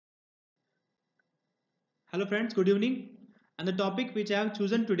Hello friends, good evening. And the topic which I have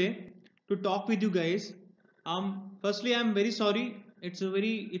chosen today to talk with you guys. Firstly, I'm very sorry.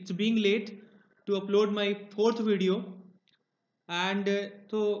 It's being late to upload my fourth video, and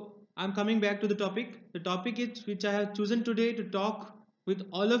so I'm coming back to the topic. The topic is which I have chosen today to talk with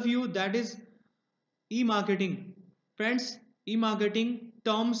all of you. That is e-marketing. Friends, e-marketing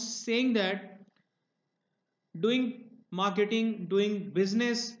terms saying that doing marketing, doing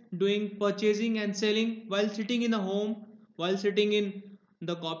business, doing purchasing and selling while sitting in a home, while sitting in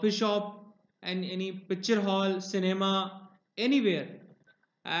the coffee shop and any picture hall, cinema, anywhere.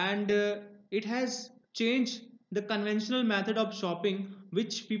 And it has changed the conventional method of shopping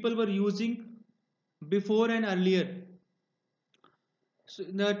which people were using before and earlier. So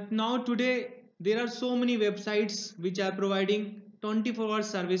now today there are so many websites which are providing 24-hour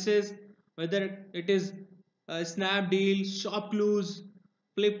services, whether it is Snapdeal, Shopclues,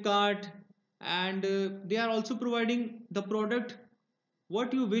 Flipkart, and they are also providing the product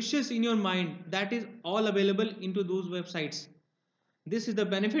what you wishes in your mind. That is all available into those websites. This is the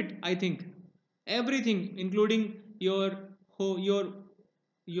benefit, I think. Everything, including your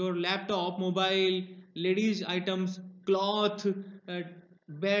your laptop, mobile, ladies items, cloth,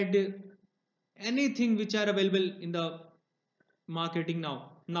 bed, anything which are available in the marketing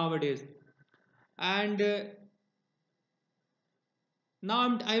nowadays. And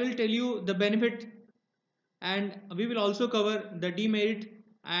I will tell you the benefit, and we will also cover the demerit,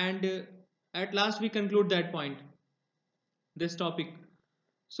 and at last we conclude that point, this topic.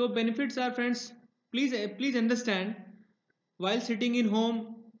 So benefits are, friends, please understand, while sitting in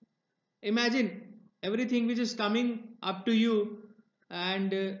home, imagine everything which is coming up to you,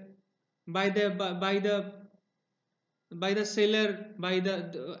 and by the by the seller, by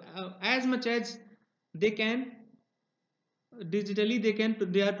as much as they can digitally,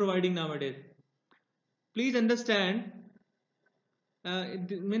 they are providing nowadays. Please understand,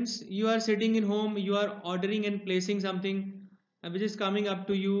 it means you are sitting in home, you are ordering and placing something which is coming up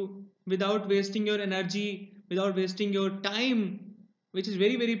to you without wasting your energy, without wasting your time, which is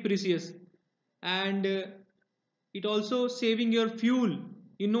very precious. And it also saving your fuel.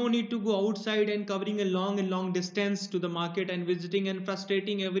 You no need to go outside and covering a long distance to the market and visiting and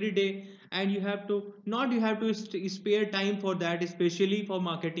frustrating every day, and you have to spare time for that, especially for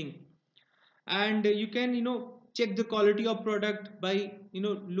marketing. And you can check the quality of product by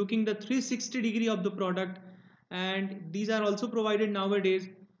looking the 360 degree of the product, and these are also provided nowadays.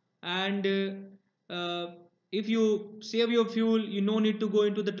 And if you save your fuel, you no need to go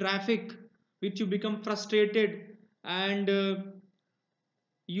into the traffic which you become frustrated, and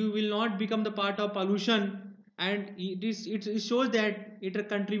you will not become the part of pollution. And it shows that it a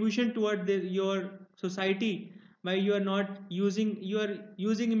contribution toward your society, by you are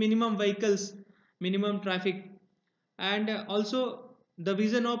using minimum vehicles, minimum traffic. And also the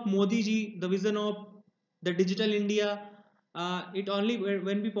vision of Modi ji, the vision of the digital India, it only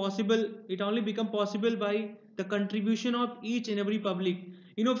when be possible, it only become possible by the contribution of each and every public.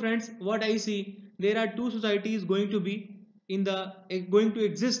 Friends, what I see, there are two societies going to be in the going to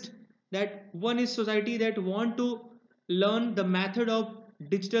exist. That one is society that want to learn the method of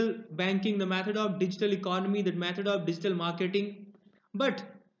digital banking, the method of digital economy, the method of digital marketing, but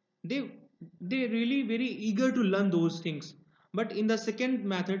they they really very eager to learn those things. But in the second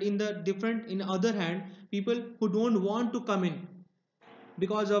method, in the different in other hand, people who don't want to come in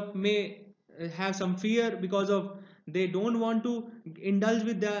because of may have some fear, because of they don't want to indulge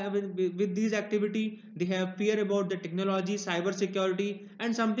with these activity. They have fear about the technology, cyber security,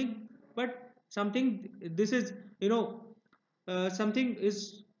 and something. But something, this is something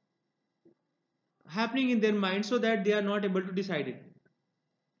is happening in their mind, so that they are not able to decide it.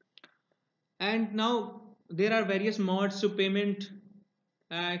 And now there are various modes to payment,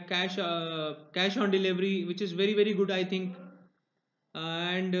 cash on delivery, which is very good, I think.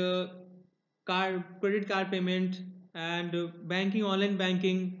 And card credit card payment, and banking, online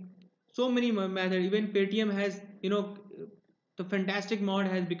banking, so many methods. Even Paytm has, the fantastic mod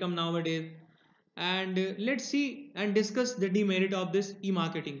has become nowadays. And let's see and discuss the demerit of this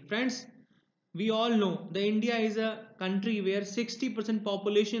e-marketing. Friends, we all know the India is a country where 60%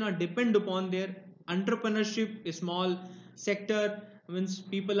 population are depend upon their entrepreneurship, a small sector. Means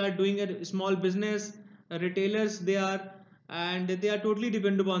people are doing a small business, retailers they are, and they are totally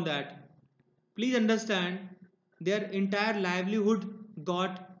depend upon that. Please understand, their entire livelihood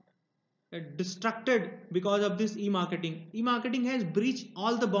got distracted because of this e-marketing has breached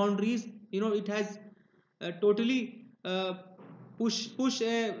all the boundaries. It has totally push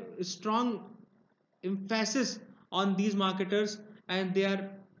a strong emphasis on these marketers, and they are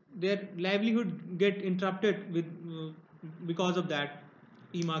their livelihood get interrupted with because of that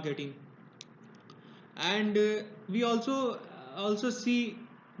e-marketing. And we also see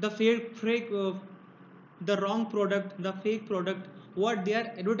the fake the wrong product, the fake product, what they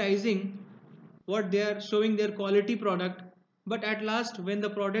are advertising, what they are showing their quality product, but at last when the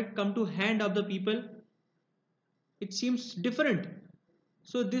product come to hand of the people, it seems different.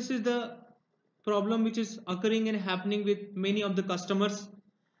 So this is the problem which is occurring and happening with many of the customers.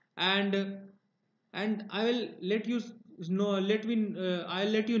 and and I will let you know, I'll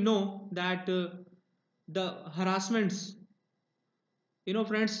let you know that the harassments,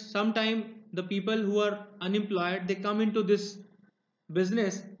 friends, sometime the people who are unemployed, they come into this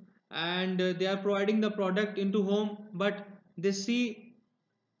business, and they are providing the product into home, but they see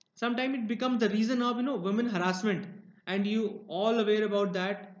sometimes it becomes the reason of women harassment. And you all aware about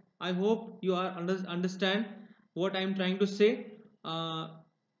that. I hope you are understand what I am trying to say. uh,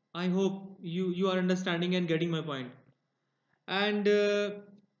 I hope you are understanding and getting my point. And the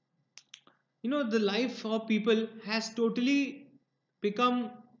life of people has totally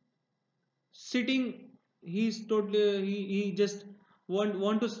become sitting. He's totally he just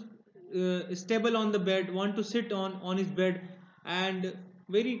want to stable on the bed, want to sit on his bed, and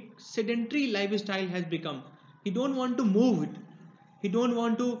very sedentary lifestyle has become. He don't want to move it, he don't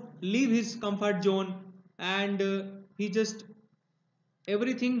want to leave his comfort zone. And he just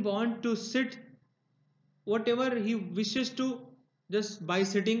everything want to sit whatever he wishes to, just by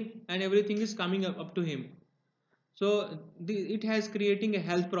sitting, and everything is coming up to him. So it has creating a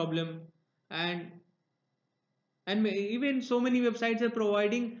health problem. And even so many websites are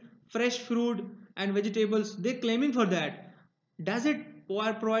providing fresh fruit and vegetables, they're claiming for that. Does it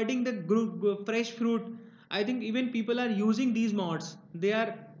are providing the fresh fruit? I think even people are using these mods. They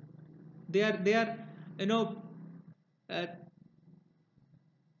are you know uh,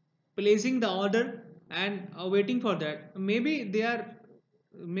 placing the order and waiting for that. Maybe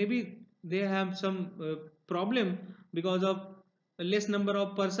they have some problem because of a less number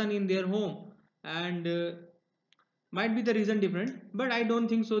of person in their home. And might be the reason different, but I don't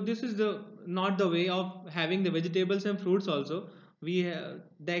think so. This is the not the way of having the vegetables and fruits also. We have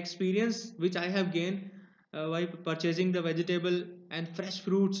the experience which I have gained by purchasing the vegetable and fresh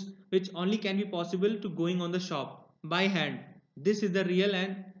fruits, which only can be possible to going on the shop by hand. This is the real,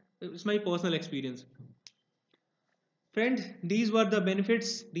 and it's my personal experience. Friend, these were the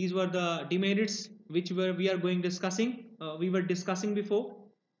benefits, these were the demerits which we are going discussing, we were discussing before.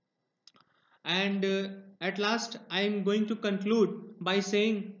 And at last, I am going to conclude by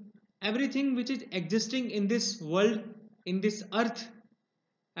saying everything which is existing in this world, in this earth,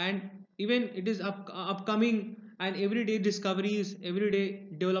 and even it is upcoming, and everyday discoveries, everyday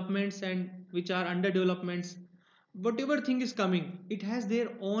developments, and which are under developments, whatever thing is coming, it has their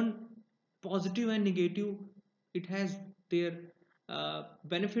own positive and negative. It has their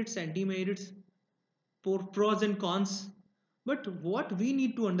benefits and demerits, for pros and cons. But what we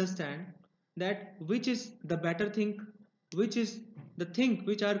need to understand, that which is the better thing, which is the thing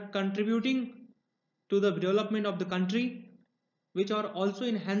which are contributing to the development of the country, which are also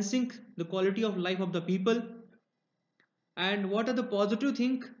enhancing the quality of life of the people, and what are the positive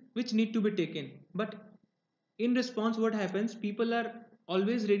things which need to be taken. But in response, what happens, people are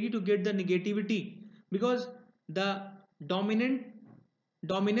always ready to get the negativity, because the dominant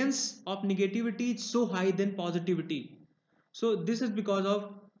dominance of negativity is so high than positivity. So this is because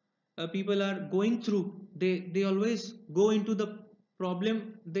of people are going through, they always go into the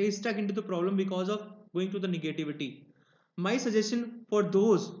problem, they stuck into the problem because of going to the negativity. My suggestion for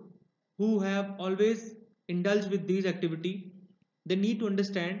those who have always indulged with these activity, they need to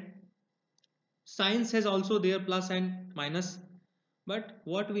understand science has also their plus and minus, but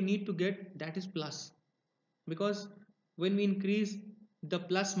what we need to get, that is plus. Because when we increase the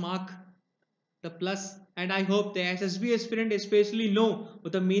plus mark, the plus, and I hope the SSB aspirant especially know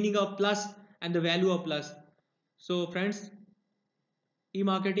what the meaning of plus and the value of plus. So friends,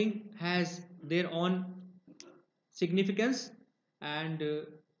 e-marketing has their own significance. And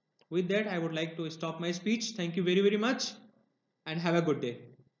with that, I would like to stop my speech. Thank you very much, and have a good day.